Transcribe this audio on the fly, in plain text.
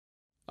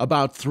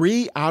About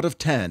 3 out of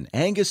 10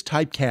 Angus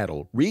type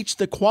cattle reach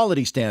the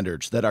quality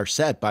standards that are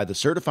set by the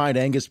Certified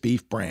Angus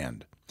Beef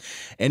brand.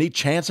 Any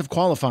chance of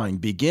qualifying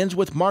begins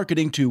with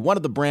marketing to one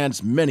of the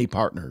brand's many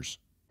partners.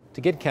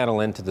 To get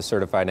cattle into the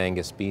Certified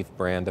Angus Beef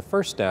brand, the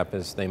first step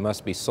is they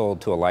must be sold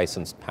to a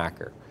licensed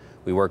packer.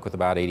 We work with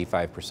about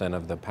 85%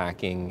 of the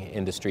packing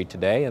industry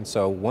today, and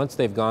so once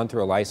they've gone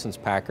through a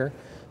licensed packer,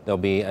 they'll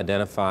be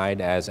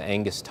identified as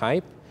Angus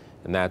type,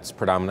 and that's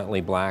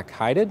predominantly black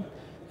hided.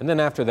 And then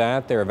after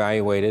that, they're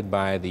evaluated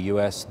by the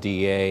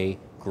USDA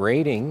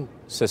grading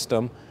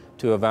system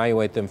to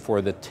evaluate them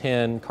for the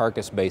 10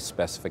 carcass-based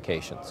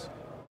specifications.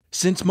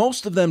 Since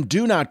most of them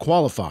do not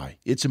qualify,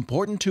 it's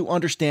important to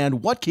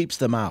understand what keeps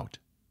them out.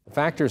 The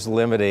factors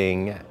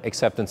limiting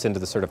acceptance into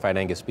the Certified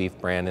Angus Beef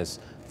brand is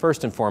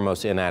first and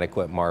foremost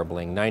inadequate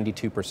marbling.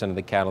 92% of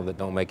the cattle that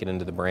don't make it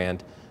into the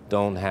brand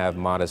don't have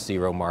modest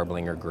zero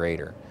marbling or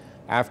greater.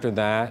 After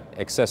that,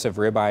 excessive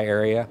ribeye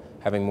area,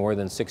 having more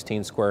than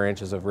 16 square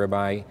inches of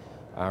ribeye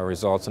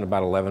results in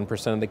about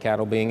 11% of the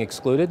cattle being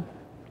excluded.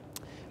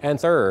 And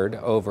third,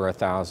 over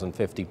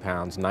 1,050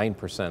 pounds,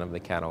 9% of the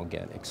cattle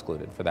get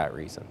excluded for that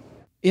reason.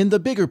 In the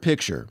bigger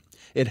picture,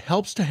 it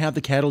helps to have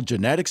the cattle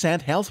genetics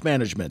and health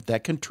management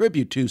that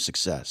contribute to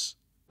success.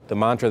 The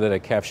mantra that a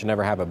calf should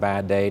never have a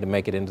bad day to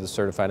make it into the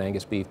Certified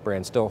Angus Beef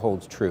brand still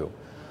holds true.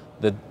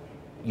 The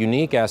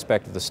unique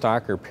aspect of the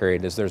stocker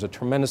period is there's a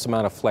tremendous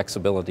amount of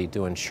flexibility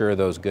to ensure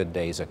those good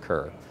days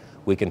occur.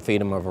 We can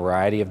feed them a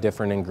variety of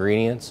different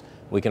ingredients.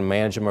 We can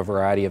manage them a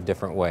variety of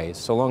different ways.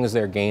 So long as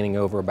they're gaining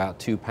over about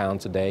 2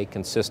 pounds a day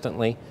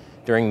consistently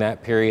during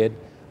that period,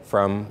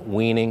 from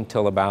weaning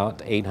till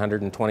about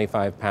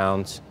 825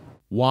 pounds.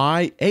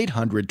 Why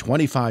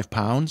 825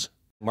 pounds?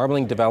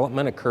 Marbling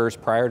development occurs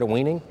prior to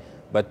weaning,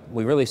 but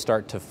we really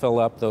start to fill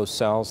up those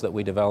cells that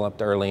we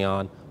developed early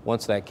on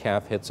once that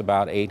calf hits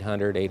about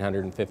 800,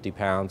 850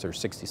 pounds or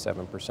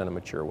 67% of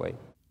mature weight.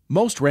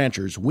 Most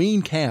ranchers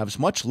wean calves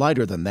much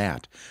lighter than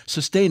that,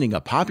 sustaining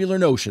a popular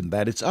notion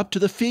that it's up to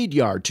the feed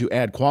yard to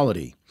add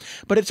quality.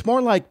 But it's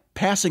more like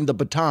passing the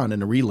baton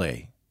in a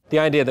relay. The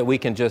idea that we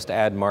can just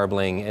add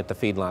marbling at the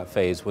feedlot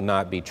phase would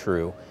not be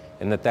true,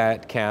 and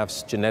that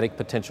calf's genetic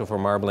potential for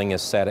marbling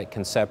is set at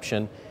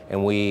conception,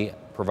 and we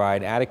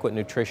provide adequate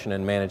nutrition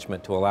and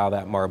management to allow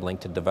that marbling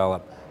to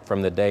develop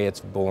from the day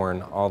it's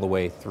born all the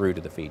way through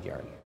to the feed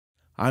yard.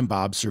 I'm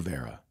Bob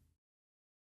Cervera.